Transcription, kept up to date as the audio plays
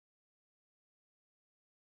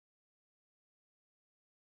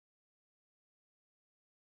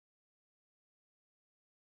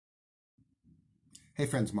Hey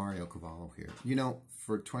friends, Mario Cavallo here. You know,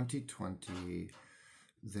 for 2020,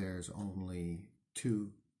 there's only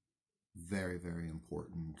two very, very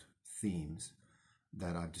important themes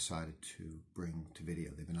that I've decided to bring to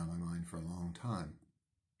video. They've been on my mind for a long time,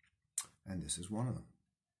 and this is one of them.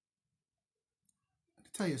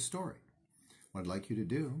 To tell you a story, what I'd like you to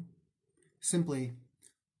do, simply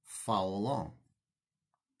follow along.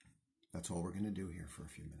 That's all we're going to do here for a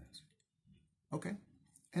few minutes. Okay?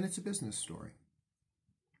 And it's a business story.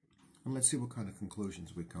 And let's see what kind of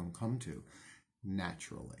conclusions we can come to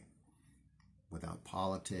naturally, without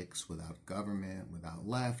politics, without government, without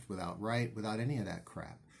left, without right, without any of that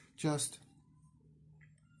crap. Just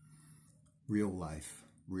real life,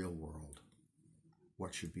 real world,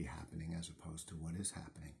 what should be happening as opposed to what is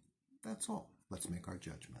happening. That's all. Let's make our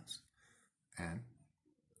judgments and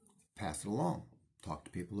pass it along. Talk to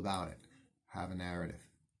people about it. Have a narrative.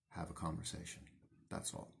 Have a conversation.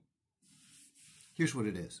 That's all. Here's what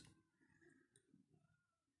it is.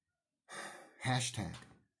 Hashtag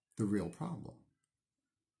the real problem.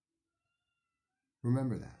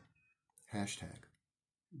 Remember that. Hashtag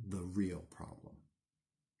the real problem.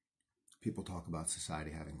 People talk about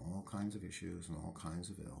society having all kinds of issues and all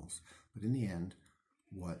kinds of ills, but in the end,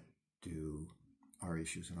 what do our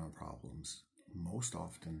issues and our problems most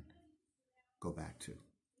often go back to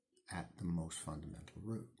at the most fundamental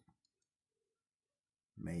root?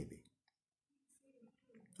 Maybe.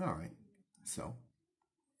 All right, so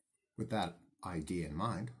with that idea in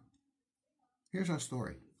mind, here's our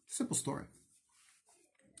story. Simple story.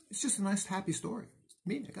 It's just a nice, happy story.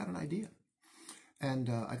 Me, I got an idea. And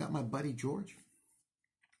I got my buddy George.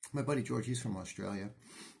 My buddy George, he's from Australia.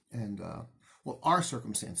 And, well, our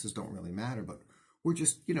circumstances don't really matter, but we're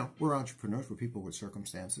just, we're entrepreneurs. We're people with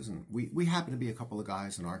circumstances. And we happen to be a couple of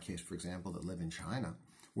guys, in our case, for example, that live in China.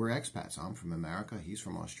 We're expats. I'm from America. He's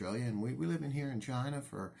from Australia. And we live in here in China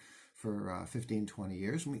for 15, 20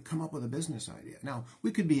 years, and we come up with a business idea. Now, we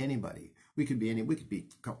could be anybody. We could be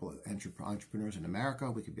a couple of entrepreneurs in America.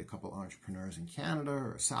 We could be a couple of entrepreneurs in Canada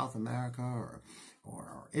or South America or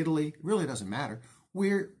Italy. It really doesn't matter.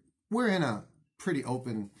 We're in a pretty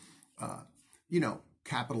open,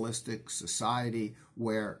 capitalistic society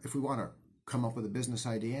where if we want to come up with a business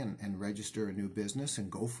idea and register a new business and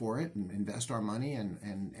go for it and invest our money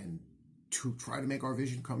and to try to make our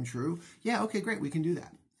vision come true, yeah, okay, great, we can do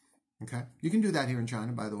that. Okay, you can do that here in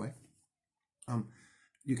China, by the way.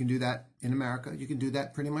 You can do that in America. You can do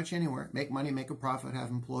that pretty much anywhere. Make money, make a profit, have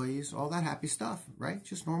employees, all that happy stuff, right?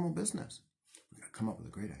 Just normal business. We've got to come up with a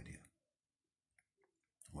great idea.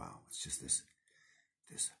 Wow, it's just this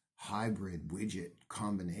hybrid widget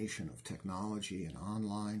combination of technology and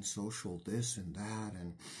online, social, this and that,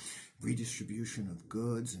 and redistribution of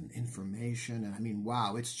goods and information. And I mean,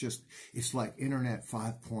 wow, it's like Internet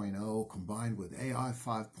 5.0 combined with AI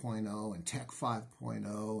 5.0 and Tech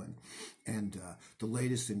 5.0 and the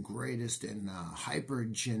latest and greatest in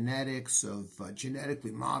hypergenetics of genetically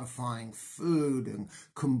modifying food, and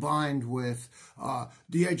combined with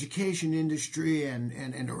the education industry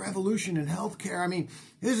and a revolution in healthcare. I mean,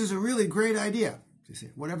 this is a really great idea. You see,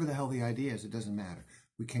 whatever the hell the idea is, it doesn't matter.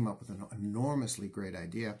 We came up with an enormously great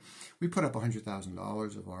idea. We put up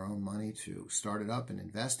 $100,000 of our own money to start it up and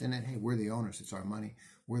invest in it. Hey, we're the owners. It's our money.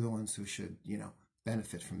 We're the ones who should,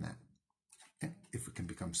 benefit from that. And if we can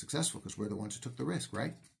become successful, because we're the ones who took the risk,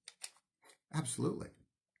 right? Absolutely.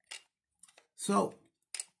 So,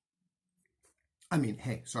 I mean,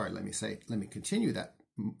 hey, sorry, let me continue that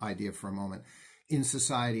idea for a moment. In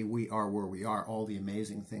society, we are where we are. All the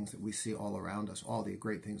amazing things that we see all around us, all the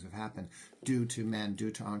great things have happened due to men,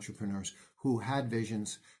 due to entrepreneurs who had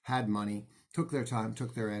visions, had money, took their time,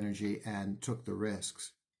 took their energy, and took the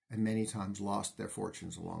risks, and many times lost their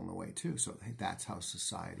fortunes along the way too. So that's how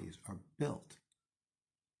societies are built.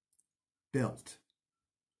 Built,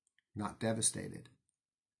 not devastated.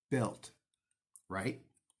 Built, right?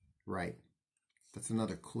 Right. That's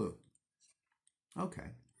another clue. Okay.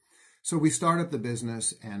 So we start up the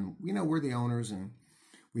business, and we're the owners, and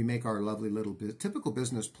we make our lovely little typical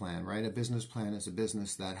business plan, right? A business plan is a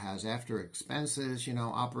business that has after expenses,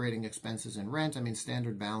 operating expenses and rent. I mean,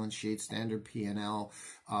 standard balance sheet, standard P&L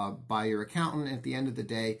by your accountant. At the end of the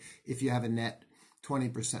day, if you have a net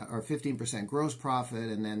 20% or 15% gross profit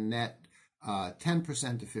and then net 10%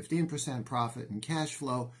 to 15% profit and cash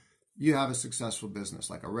flow, you have a successful business,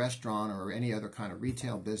 like a restaurant or any other kind of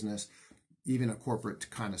retail business, even a corporate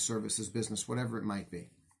kind of services business, whatever it might be.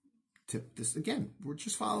 This again, we're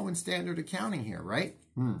just following standard accounting here, right?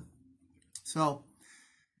 So,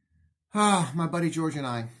 my buddy George and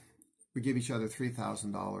I, we give each other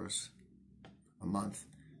 $3,000 a month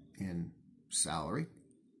in salary.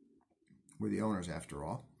 We're the owners after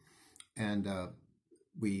all. And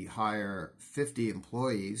we hire 50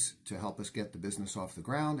 employees to help us get the business off the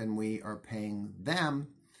ground, and we are paying them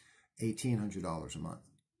 $1,800 a month.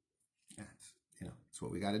 That's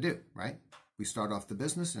what we got to do, right? We start off the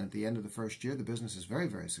business, and at the end of the first year, the business is very,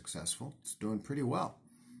 very successful. It's doing pretty well.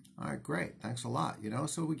 All right, great. Thanks a lot.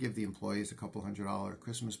 So we give the employees a couple $100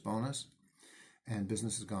 Christmas bonus, and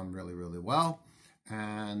business has gone really, really well.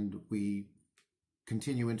 And we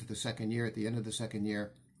continue into the second year. At the end of the second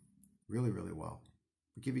year, really, really well.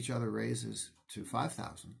 We give each other raises to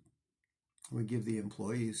 $5,000. We give the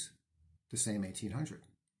employees the same $1,800.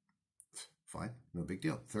 Fine, no big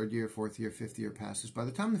deal. Third year, fourth year, fifth year passes. By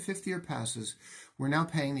the time the fifth year passes, we're now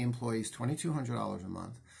paying the employees $2,200 a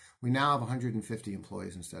month. We now have 150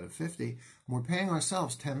 employees instead of 50. And we're paying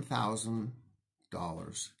ourselves $10,000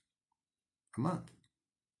 a month.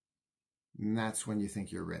 And that's when you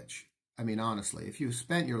think you're rich. I mean, honestly, if you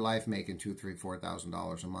spent your life making $2,000, $3,000,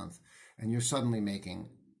 $4,000 a month, and you're suddenly making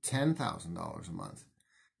 $10,000 a month,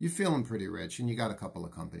 you're feeling pretty rich, and you got a couple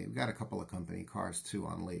of company. We got a couple of company cars too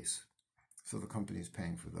on lease. So the company's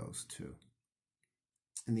paying for those too.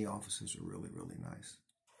 And the offices are really, really nice.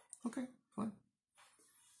 Okay, fine.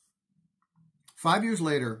 5 years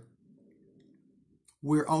later,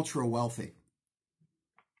 we're ultra wealthy.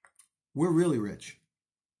 We're really rich.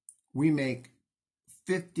 We make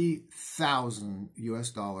 $50,000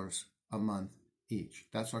 US a month each.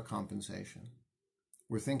 That's our compensation.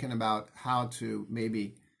 We're thinking about how to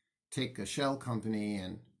maybe take a shell company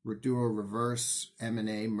and do a reverse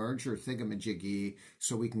M&A merger thingamajiggy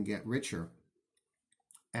so we can get richer.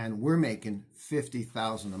 And we're making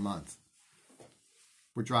 $50,000 a month.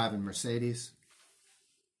 We're driving Mercedes.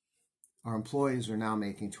 Our employees are now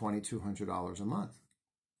making $2,200 a month.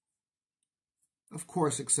 Of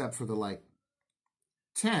course, except for the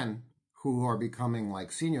 10 who are becoming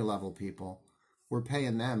senior level people, we're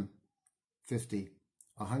paying them $50,000,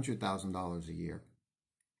 $100,000 a year,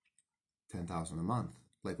 $10,000 a month,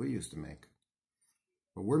 like we used to make.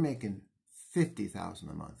 But we're making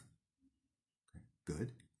 $50,000 a month. Okay,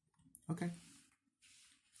 good. Okay.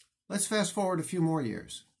 Let's fast forward a few more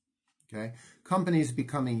years. Okay. Companies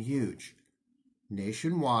becoming huge.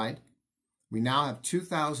 Nationwide, we now have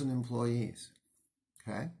 2,000 employees.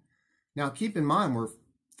 Okay. Now keep in mind, we're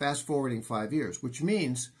fast forwarding 5 years, which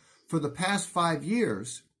means for the past 5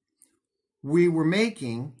 years, we were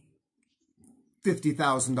making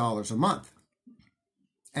 $50,000 a month.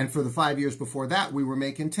 And for the 5 years before that, we were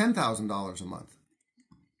making $10,000 a month.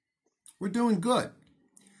 We're doing good.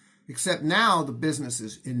 Except now the business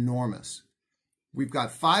is enormous. We've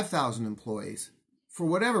got 5,000 employees. For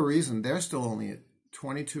whatever reason, they're still only at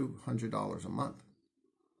 $2,200 a month.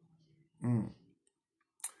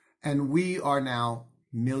 And we are now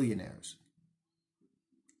millionaires.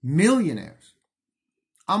 Millionaires.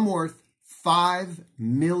 I'm worth $5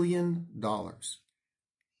 million.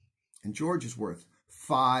 And George is worth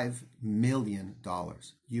 $5 million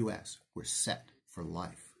US. We're set for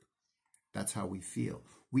life. That's how we feel.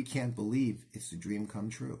 We can't believe it's a dream come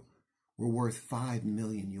true. We're worth $5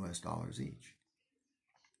 million US each.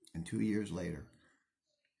 And 2 years later,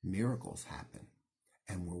 miracles happen.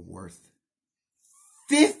 And we're worth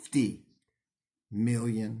 $50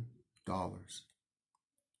 million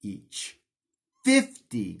each.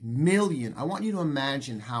 50 million. I want you to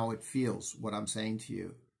imagine how it feels, what I'm saying to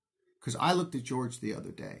you. Because I looked at George the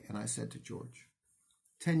other day and I said to George,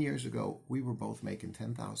 10 years ago, we were both making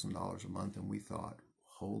 $10,000 a month and we thought,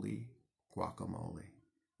 holy guacamole,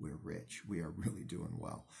 we're rich. We are really doing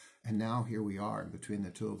well. And now here we are, and between the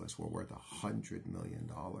two of us, we're worth $100 million.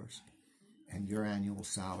 And your annual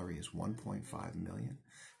salary is $1.5 million.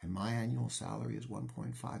 And my annual salary is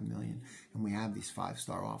 $1.5 million. And we have these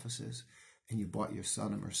 5-star offices. And you bought your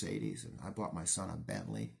son a Mercedes, and I bought my son a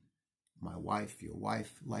Bentley. My wife, your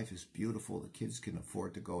wife, life is beautiful. The kids can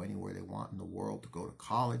afford to go anywhere they want in the world to go to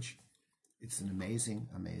college. It's an amazing,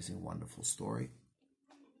 amazing, wonderful story.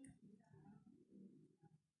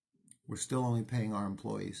 We're still only paying our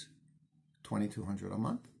employees $2,200 a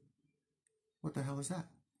month. What the hell is that?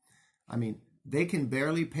 I mean, they can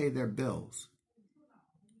barely pay their bills.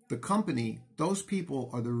 The company, those people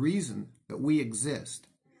are the reason that we exist.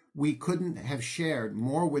 We couldn't have shared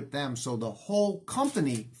more with them, so the whole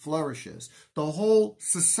company flourishes. The whole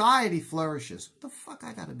society flourishes. What the fuck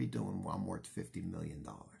I got to be doing while I'm worth $50 million?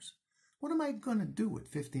 What am I going to do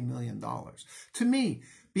with $50 million? To me,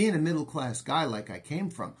 being a middle-class guy like I came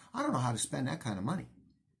from, I don't know how to spend that kind of money.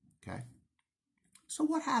 Okay? So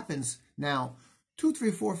what happens now, 2,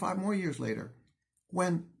 3, 4, 5 more years later,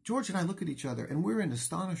 when George and I look at each other and we're in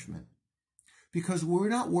astonishment because we're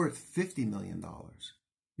not worth $50 million.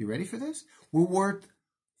 You ready for this? We're worth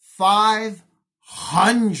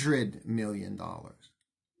 $500 million.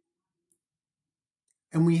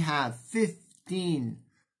 And we have 15,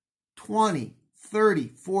 20, 30,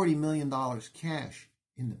 $40 million cash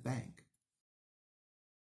in the bank.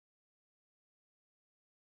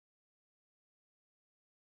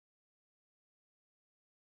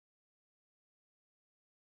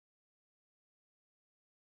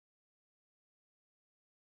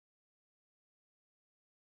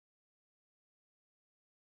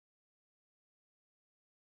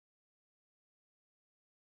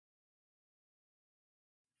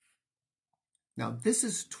 Now, this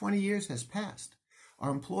is 20 years has passed. Our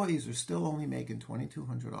employees are still only making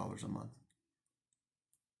 $2,200 a month.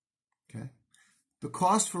 Okay? The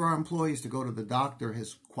cost for our employees to go to the doctor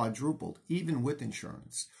has quadrupled, even with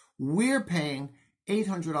insurance. We're paying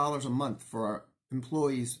 $800 a month for our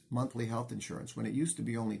employees' monthly health insurance when it used to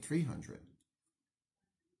be only $300.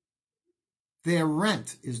 Their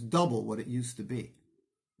rent is double what it used to be,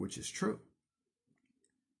 which is true.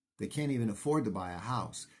 They can't even afford to buy a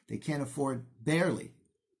house. They can't afford, barely.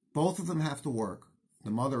 Both of them have to work,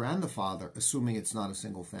 the mother and the father, assuming it's not a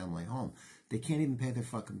single family home. They can't even pay their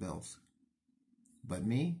fucking bills. But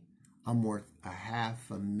me, I'm worth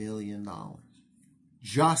 $500,000.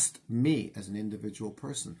 Just me as an individual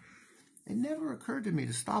person. It never occurred to me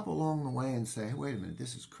to stop along the way and say, hey, wait a minute,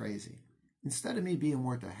 this is crazy. Instead of me being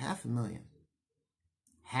worth $500,000,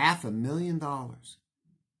 $500,000.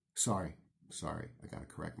 Sorry, I got to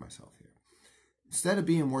correct myself here. Instead of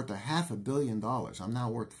being worth $500 million, I'm now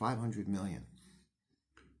worth $500 million.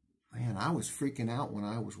 Man, I was freaking out when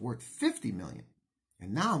I was worth $50 million.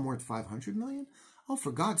 And now I'm worth $500 million? Oh,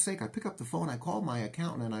 for God's sake, I pick up the phone, I call my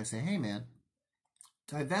accountant, and I say, hey, man,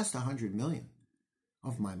 divest $100 million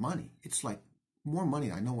of my money. It's like more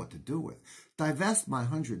money I know what to do with. Divest my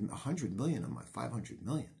 $100 million of my $500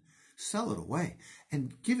 million. Sell it away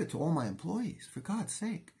and give it to all my employees, for God's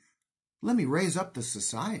sake. Let me raise up the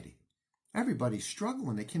society. Everybody's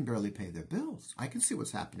struggling. They can barely pay their bills. I can see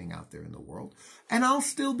what's happening out there in the world. And I'll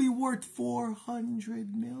still be worth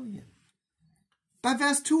 $400 million.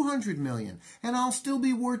 Divest $200 million, and I'll still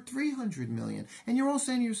be worth $300 million. And you're all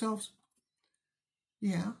saying to yourselves,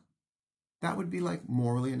 yeah, that would be like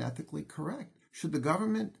morally and ethically correct. Should the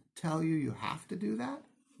government tell you you have to do that?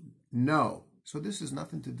 No. So this has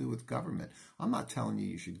nothing to do with government. I'm not telling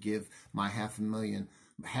you should give my $500,000,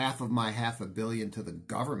 half of my $500 million to the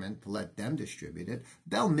government to let them distribute it.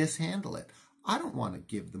 They'll mishandle it. I don't want to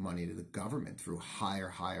give the money to the government through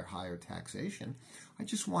higher taxation. I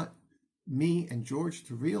just want me and George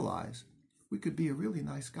to realize we could be a really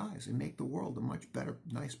nice guys and make the world a much better,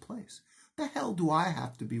 nice place. The hell do I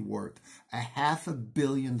have to be worth $500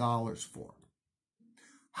 million for?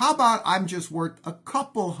 How about I'm just worth a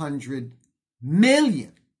couple $100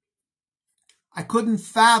 million? I couldn't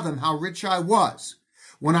fathom how rich I was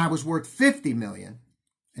when I was worth $50 million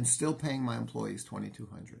and still paying my employees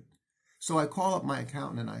 $2,200. So I call up my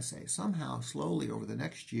accountant and I say, somehow, slowly over the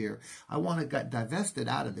next year, I want to get divested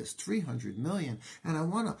out of this $300 million, and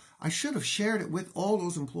I should have shared it with all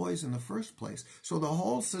those employees in the first place, so the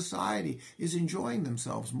whole society is enjoying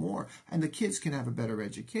themselves more, and the kids can have a better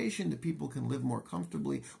education, the people can live more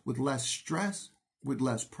comfortably with less stress, with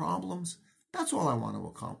less problems. That's all I want to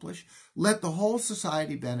accomplish. Let the whole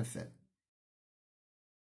society benefit.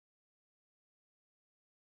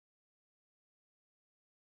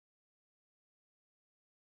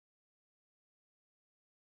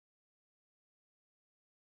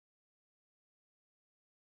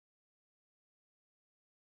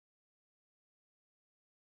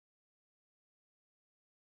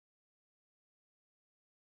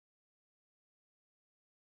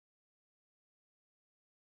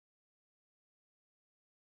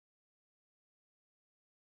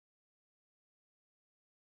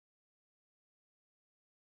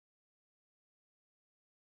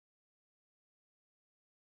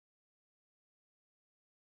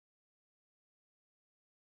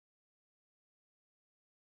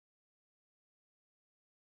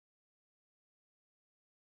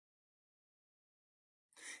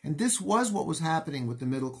 And this was what was happening with the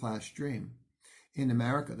middle class dream in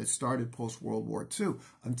America that started post-World War II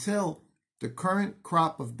until the current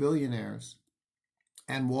crop of billionaires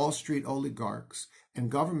and Wall Street oligarchs and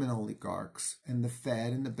government oligarchs and the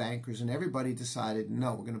Fed and the bankers and everybody decided,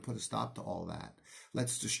 no, we're going to put a stop to all that.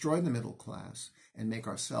 Let's destroy the middle class and make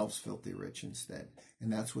ourselves filthy rich instead.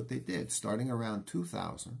 And that's what they did, starting around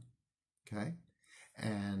 2000, okay?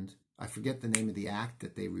 And I forget the name of the act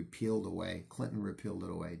that they repealed away. Clinton repealed it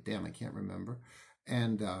away. Damn, I can't remember.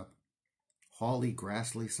 And Hawley,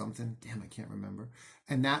 Grassley, something. Damn, I can't remember.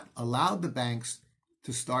 And that allowed the banks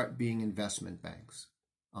to start being investment banks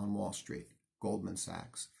on Wall Street, Goldman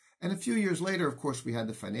Sachs. And a few years later, of course, we had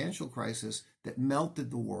the financial crisis that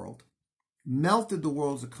melted the world's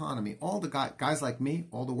economy. All the guys like me,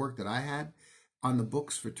 all the work that I had on the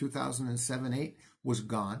books for 2007-8 was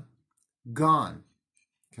gone.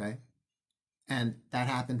 Okay? And that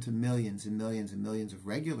happened to millions and millions and millions of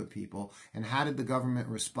regular people. And how did the government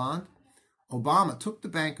respond? Obama took the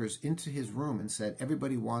bankers into his room and said,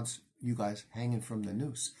 everybody wants you guys hanging from the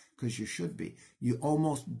noose, because you should be. You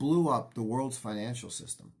almost blew up the world's financial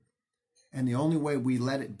system. And the only way we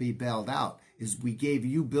let it be bailed out is we gave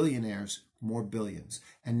you billionaires more billions.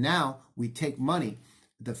 And now we take money,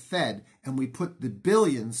 the Fed, and we put the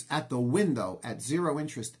billions at the window at zero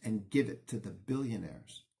interest and give it to the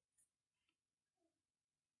billionaires.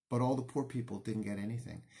 But all the poor people didn't get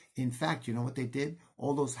anything. In fact, you know what they did?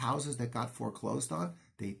 All those houses that got foreclosed on,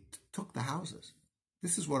 they took the houses.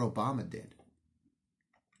 This is what Obama did.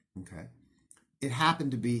 Okay? It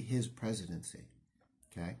happened to be his presidency.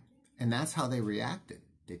 Okay? And that's how they reacted.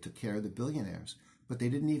 They took care of the billionaires. But they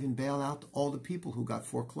didn't even bail out all the people who got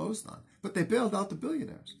foreclosed on. But they bailed out the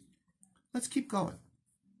billionaires. Let's keep going.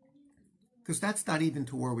 Because that's not even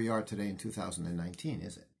to where we are today in 2019,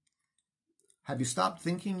 is it? Have you stopped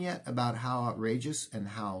thinking yet about how outrageous and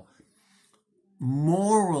how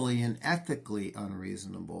morally and ethically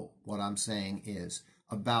unreasonable what I'm saying is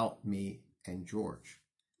about me and George?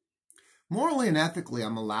 Morally and ethically,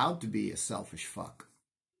 I'm allowed to be a selfish fuck.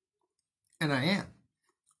 And I am.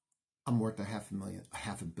 I'm worth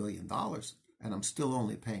 $500 million, and I'm still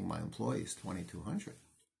only paying my employees $2,200.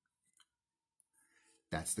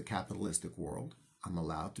 That's the capitalistic world. I'm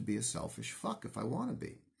allowed to be a selfish fuck if I want to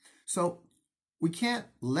be. So we can't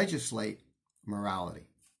legislate morality.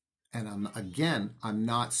 And I'm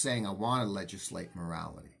not saying I want to legislate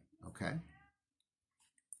morality, okay?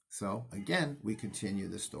 So again, we continue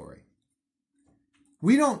the story.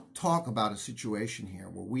 We don't talk about a situation here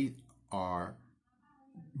where we are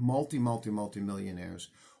multimillionaires,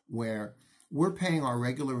 where we're paying our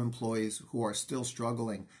regular employees who are still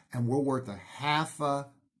struggling, and we're worth $500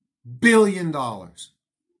 million,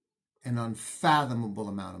 an unfathomable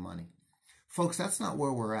amount of money. Folks, that's not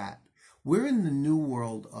where we're at. We're in the new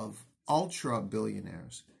world of ultra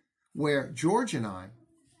billionaires, where George and I,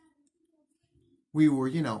 we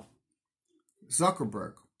were,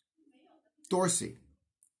 Zuckerberg, Dorsey,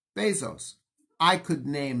 Bezos. I could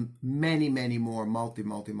name many, many more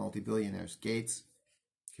multi-billionaires. Gates,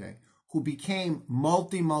 okay, who became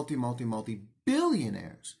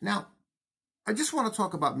multi-billionaires. Now, I just want to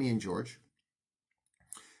talk about me and George.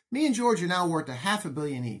 Me and George are now worth $500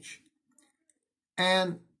 million each.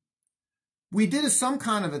 And we did some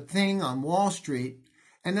kind of a thing on Wall Street,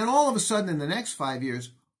 and then all of a sudden in the next 5 years,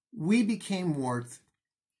 we became worth,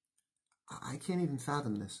 I can't even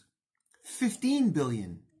fathom this, $15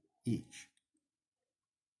 billion each.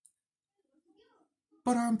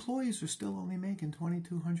 But our employees are still only making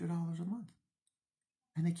 $2,200 a month,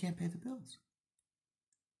 and they can't pay the bills.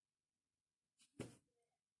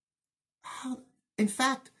 How? In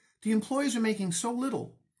fact, the employees are making so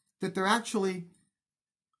little that they're actually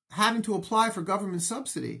having to apply for government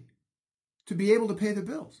subsidy to be able to pay the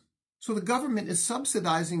bills. So the government is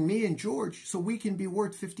subsidizing me and George so we can be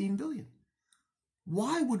worth $15 billion.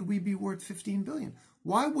 Why would we be worth $15 billion?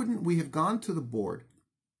 Why wouldn't we have gone to the board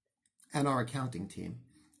and our accounting team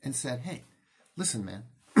and said, hey, listen, man,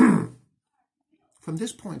 from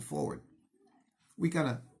this point forward, we got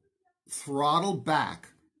to throttle back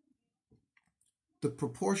the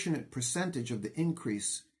proportionate percentage of the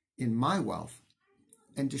increase in my wealth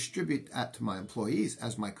and distribute that to my employees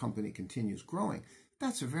as my company continues growing.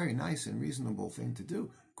 That's a very nice and reasonable thing to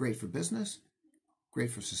do. Great for business,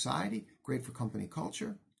 great for society, great for company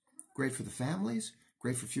culture, great for the families,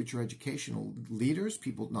 great for future educational leaders,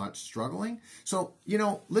 people not struggling. So,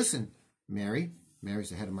 listen, Mary's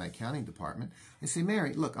the head of my accounting department. I say,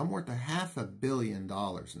 Mary, look, I'm worth $500 million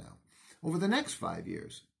now. Over the next 5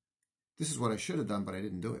 years, this is what I should have done, but I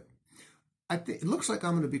didn't do it. It looks like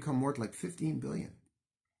I'm going to become worth like $15 billion.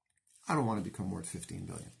 I don't want to become worth $15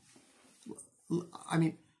 billion. I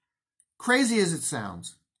mean, crazy as it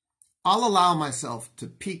sounds, I'll allow myself to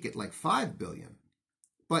peak at like $5 billion,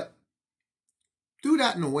 but do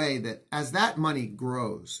that in a way that as that money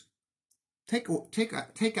grows, take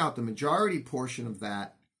out the majority portion of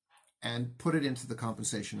that and put it into the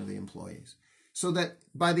compensation of the employees. So that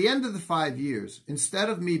by the end of the 5 years, instead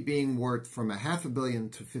of me being worth from $500 million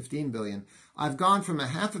to $15 billion, I've gone from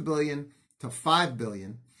 $500 million to $5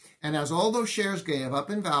 billion. And as all those shares went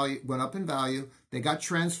up in value, they got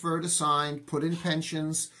transferred, assigned, put in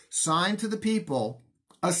pensions, signed to the people.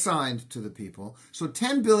 assigned to the people. So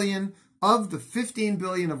 10 billion of the 15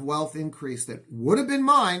 billion of wealth increase that would have been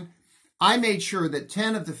mine, I made sure that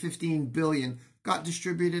 10 of the 15 billion got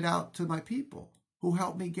distributed out to my people who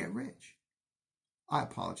helped me get rich. I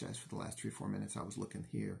apologize for the last 3-4 minutes. I was looking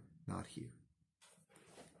here, not here.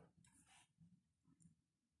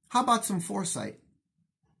 How about some foresight?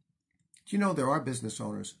 Do you know there are business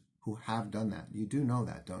owners who have done that? You do know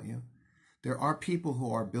that, don't you? There are people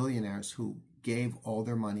who are billionaires who gave all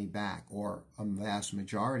their money back, or a vast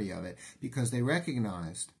majority of it, because they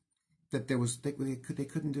recognized that they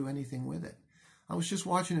couldn't do anything with it. I was just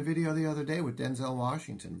watching a video the other day with Denzel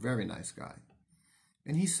Washington, very nice guy.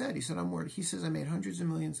 And he said, I'm worried. He says, I made hundreds of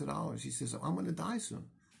millions of dollars. He says, I'm going to die soon.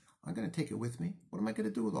 I'm going to take it with me. What am I going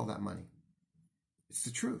to do with all that money? It's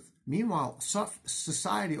the truth. Meanwhile,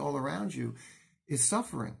 society all around you is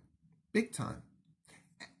suffering big time.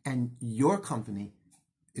 And your company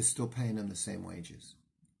is still paying them the same wages.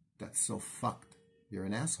 That's so fucked. You're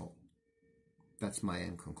an asshole. That's my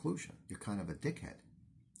end conclusion. You're kind of a dickhead.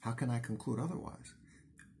 How can I conclude otherwise?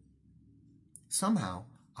 Somehow,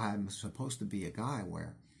 I'm supposed to be a guy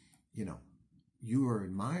where, you are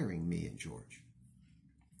admiring me and George.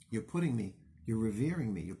 You're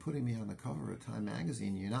revering me. You're putting me on the cover of Time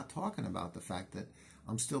magazine. You're not talking about the fact that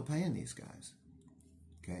I'm still paying these guys.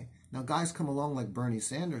 Okay? Now, guys come along like Bernie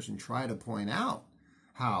Sanders and try to point out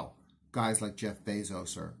how guys like Jeff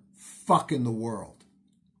Bezos are fucking the world.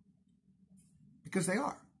 Because they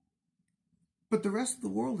are. But the rest of the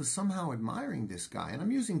world is somehow admiring this guy. And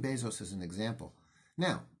I'm using Bezos as an example.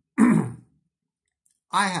 Now,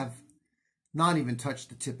 I have not even touched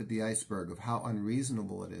the tip of the iceberg of how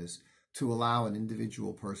unreasonable it is to allow an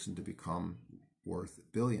individual person to become worth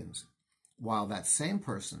billions, while that same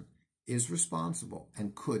person is responsible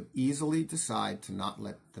and could easily decide to not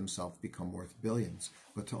let themselves become worth billions,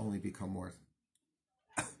 but to only become worth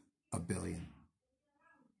 $1 billion.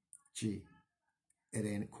 Gee, it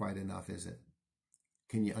ain't quite enough, is it?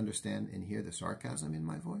 Can you understand and hear the sarcasm in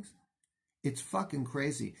my voice? It's fucking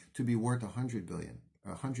crazy to be worth 100 billion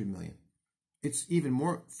or 100 million. It's even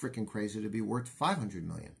more freaking crazy to be worth 500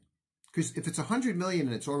 million. Because if it's 100 million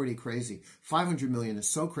and it's already crazy, 500 million is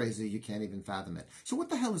so crazy you can't even fathom it. So what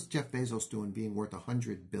the hell is Jeff Bezos doing being worth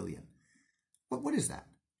 100 billion? What is that?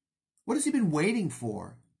 What has he been waiting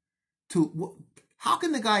for? How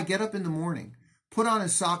can the guy get up in the morning, put on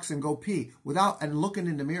his socks and go pee and looking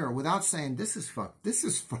in the mirror without saying, this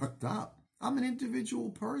is fucked up. I'm an individual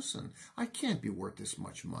person. I can't be worth this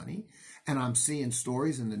much money. And I'm seeing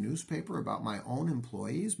stories in the newspaper about my own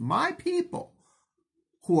employees, my people,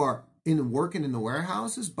 who are working in the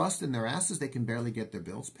warehouses, busting their asses. They can barely get their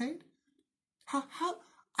bills paid. How?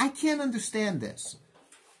 I can't understand this.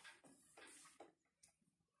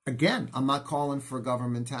 Again, I'm not calling for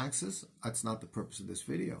government taxes. That's not the purpose of this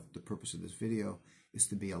video. The purpose of this video is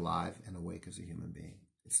to be alive and awake as a human being.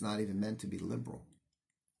 It's not even meant to be liberal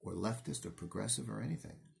or leftist or progressive or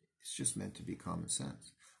anything. It's just meant to be common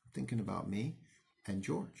sense. I'm thinking about me and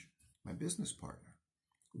George, my business partner.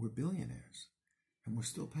 We're billionaires. And we're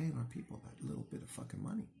still paying our people that little bit of fucking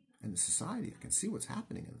money. And the society, I can see what's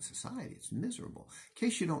happening in the society. It's miserable. In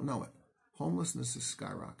case you don't know it, homelessness is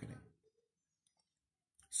skyrocketing.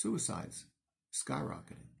 Suicides,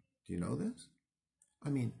 skyrocketing. Do you know this? I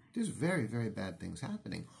mean, there's very, very bad things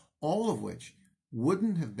happening, all of which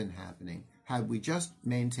wouldn't have been happening had we just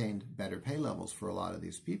maintained better pay levels for a lot of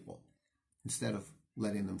these people. Instead of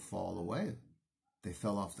letting them fall away, they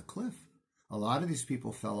fell off the cliff. A lot of these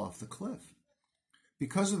people fell off the cliff.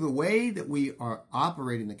 Because of the way that we are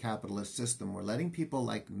operating the capitalist system, we're letting people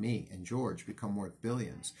like me and George become worth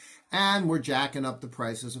billions. And we're jacking up the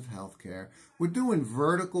prices of healthcare. We're doing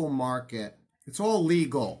vertical market. It's all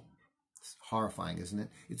legal. It's horrifying, isn't it?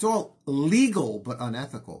 It's all legal but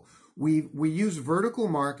unethical. We use vertical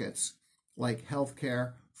markets like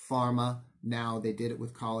healthcare, pharma. Now they did it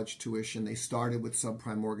with college tuition. They started with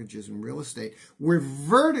subprime mortgages and real estate. We're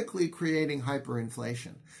vertically creating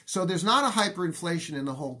hyperinflation. So there's not a hyperinflation in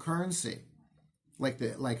the whole currency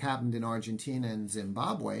like happened in Argentina and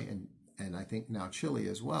Zimbabwe and I think now Chile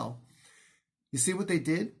as well. You see what they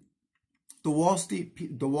did? The Wall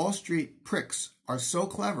Street pricks are so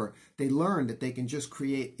clever. They learned that they can just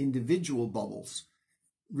create individual bubbles.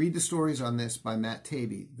 Read the stories on this by Matt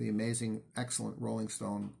Taibbi, the amazing, excellent Rolling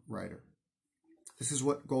Stone writer. This is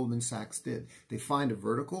what Goldman Sachs did. They find a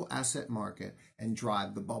vertical asset market and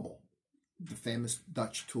drive the bubble, the famous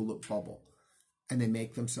Dutch tulip bubble. And they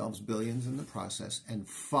make themselves billions in the process and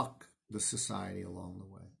fuck the society along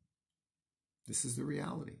the way. This is the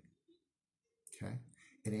reality. Okay?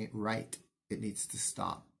 It ain't right. It needs to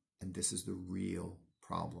stop. And this is the real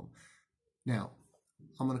problem. Now,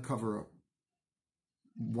 I'm going to cover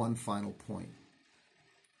one final point.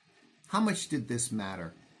 How much did this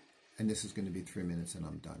matter? And this is going to be 3 minutes and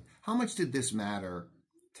I'm done. How much did this matter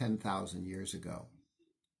 10,000 years ago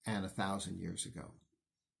and 1,000 years ago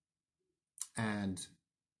and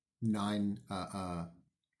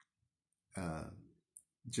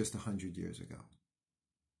just 100 years ago?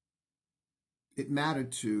 It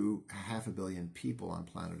mattered to 500 million people on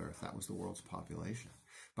planet Earth. That was the world's population.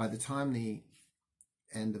 By the time the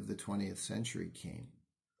end of the 20th century came,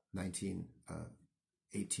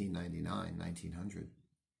 1899, 1900,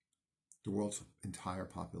 the world's entire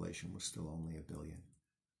population was still only 1 billion.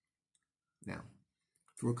 Now,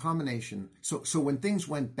 through a combination, so when things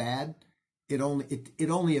went bad, it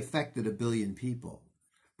only affected 1 billion people.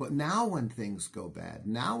 But now when things go bad,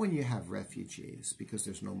 now when you have refugees because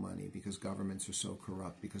there's no money, because governments are so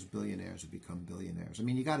corrupt, because billionaires have become billionaires. I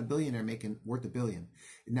mean, you got a billionaire worth 1 billion.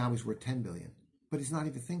 Now he's worth 10 billion. But he's not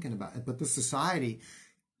even thinking about it. But the society,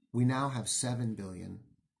 we now have 7 billion.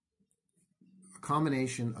 A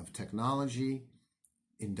combination of technology,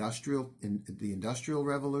 the industrial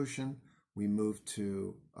revolution. We moved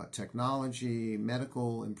to technology,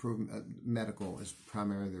 medical improvement. Medical is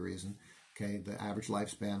primarily the reason. Okay, the average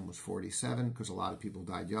lifespan was 47 because a lot of people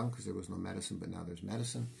died young because there was no medicine, but now there's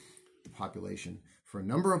medicine. The population, for a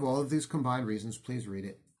number of all of these combined reasons, please read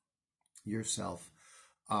it yourself.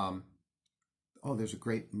 There's a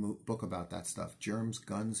great book about that stuff, Germs,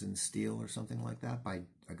 Guns, and Steel or something like that by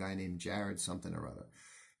a guy named Jared something or other.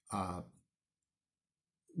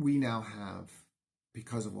 We now have,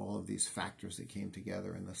 because of all of these factors that came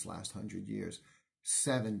together in this last 100 years,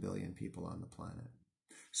 7 billion people on the planet.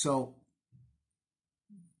 So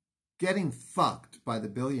getting fucked by the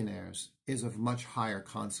billionaires is of much higher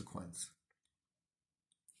consequence.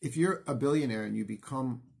 If you're a billionaire and you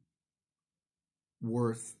become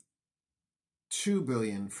worth 2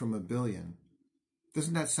 billion from 1 billion,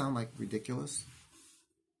 doesn't that sound like ridiculous?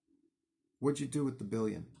 What'd you do with the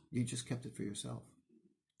billion? You just kept it for yourself.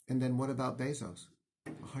 And then what about Bezos?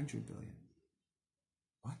 100 billion.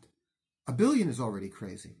 What? 1 billion is already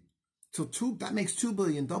crazy. So that makes 2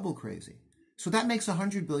 billion double crazy. So that makes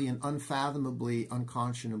 100 billion unfathomably,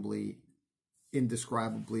 unconscionably,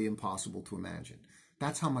 indescribably impossible to imagine.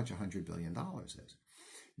 That's how much $100 billion is.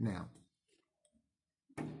 Now,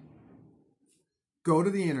 go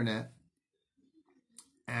to the internet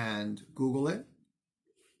and Google it.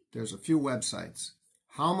 There's a few websites.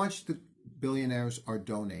 How much the billionaires are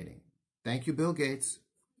donating. Thank you, Bill Gates.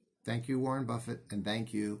 Thank you, Warren Buffett. And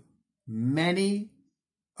thank you, many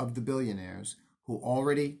of the billionaires who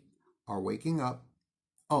already are waking up.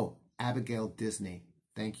 Oh, Abigail Disney.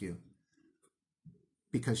 Thank you.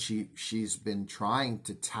 Because she's been trying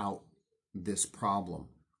to tout this problem.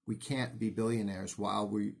 We can't be billionaires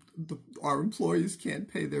while our employees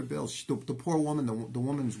can't pay their bills. The poor woman, the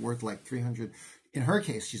woman's worth like 300. In her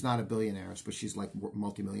case, she's not a billionaire, but she's like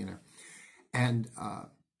multimillionaire. And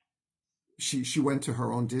she went to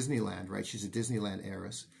her own Disneyland, right? She's a Disneyland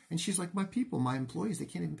heiress. And she's like, my people, my employees, they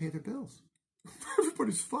can't even pay their bills.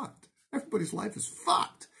 Everybody's fucked. Everybody's life is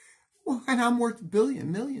fucked. Well, and I'm worth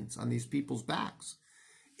millions on these people's backs.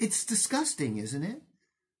 It's disgusting, isn't it?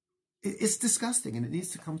 It's disgusting, and it needs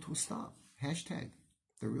to come to a stop. Hashtag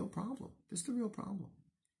the real problem. This is the real problem.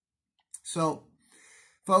 So,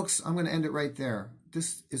 folks, I'm going to end it right there.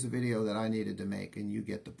 This is a video that I needed to make, and you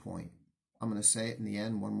get the point. I'm going to say it in the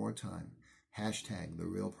end one more time. Hashtag the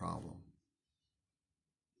real problem.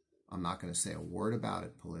 I'm not going to say a word about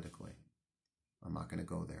it politically. I'm not going to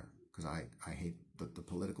go there because I hate that the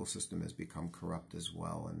political system has become corrupt as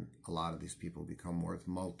well. And a lot of these people become worth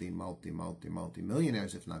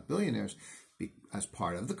multi-millionaires, if not billionaires, as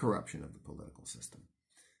part of the corruption of the political system.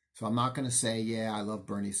 So I'm not going to say, yeah, I love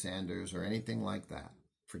Bernie Sanders or anything like that.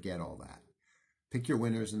 Forget all that. Pick your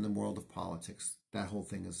winners in the world of politics. That whole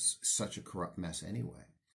thing is such a corrupt mess anyway.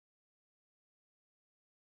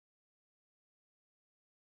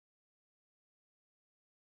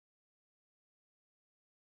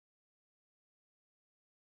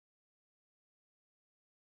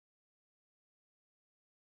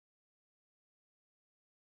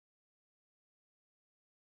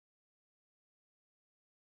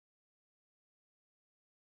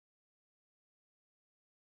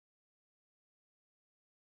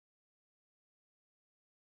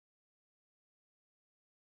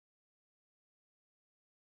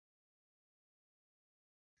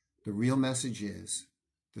 The real message is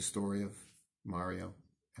the story of Mario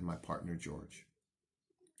and my partner, George.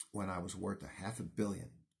 When I was worth $500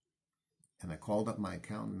 million, and I called up my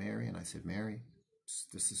accountant, Mary, and I said, Mary,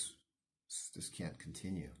 this can't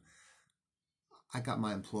continue. I got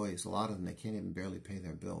my employees, a lot of them, they can't even barely pay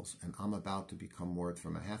their bills. And I'm about to become worth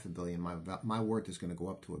from $500 million. My worth is going to go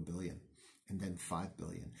up to $1 billion, and then $5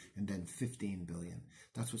 billion, and then $15 billion.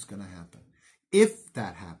 That's what's going to happen. If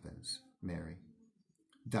that happens, Mary,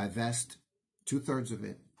 divest 2/3 of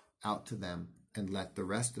it out to them and let the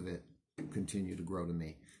rest of it continue to grow to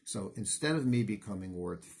me. So instead of me becoming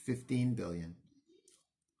worth $15 billion,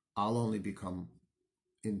 I'll only become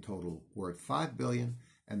in total worth $5 billion,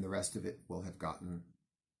 and the rest of it will have gotten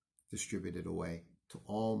distributed away to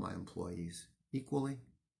all my employees equally.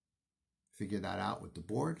 Figure that out with the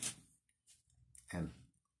board, and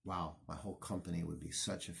wow, my whole company would be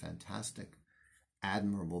such a fantastic,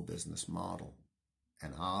 admirable business model,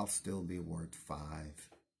 and I'll still be worth $5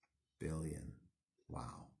 billion.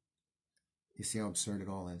 Wow. You see how absurd it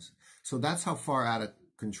all is? So that's how far out of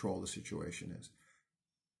control the situation is.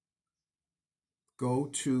 Go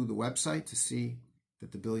to the website to see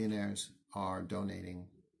that the billionaires are donating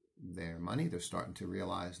their money. They're starting to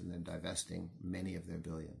realize, and they're divesting many of their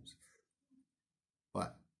billions.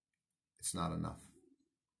 But it's not enough.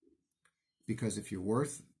 Because if you're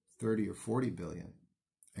worth 30 or 40 billion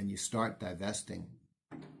and you start divesting,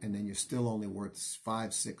 and then you're still only worth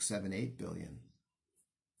 5, 6, 7, 8 billion,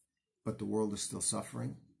 but the world is still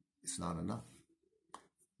suffering, it's not enough.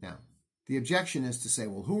 Now, the objection is to say,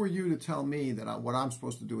 well, who are you to tell me that what I'm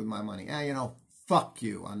supposed to do with my money? Fuck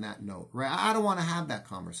you on that note. Right? I don't want to have that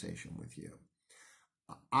conversation with you.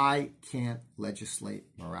 I can't legislate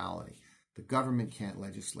morality. The government can't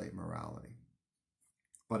legislate morality.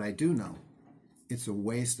 But I do know it's a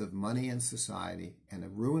waste of money in society and a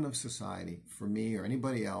ruin of society for me or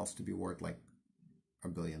anybody else to be worth like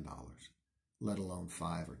 $1 billion, let alone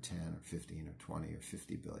 5 or 10 or 15 or 20 or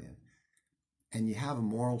 50 billion. And you have a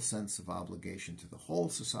moral sense of obligation to the whole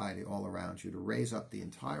society all around you to raise up the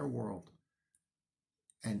entire world.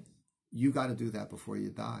 And you got to do that before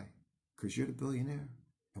you die, because you're the billionaire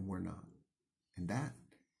and we're not. And that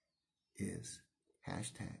is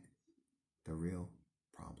 #the real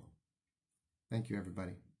problem. Thank you,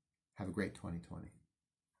 everybody. Have a great 2020.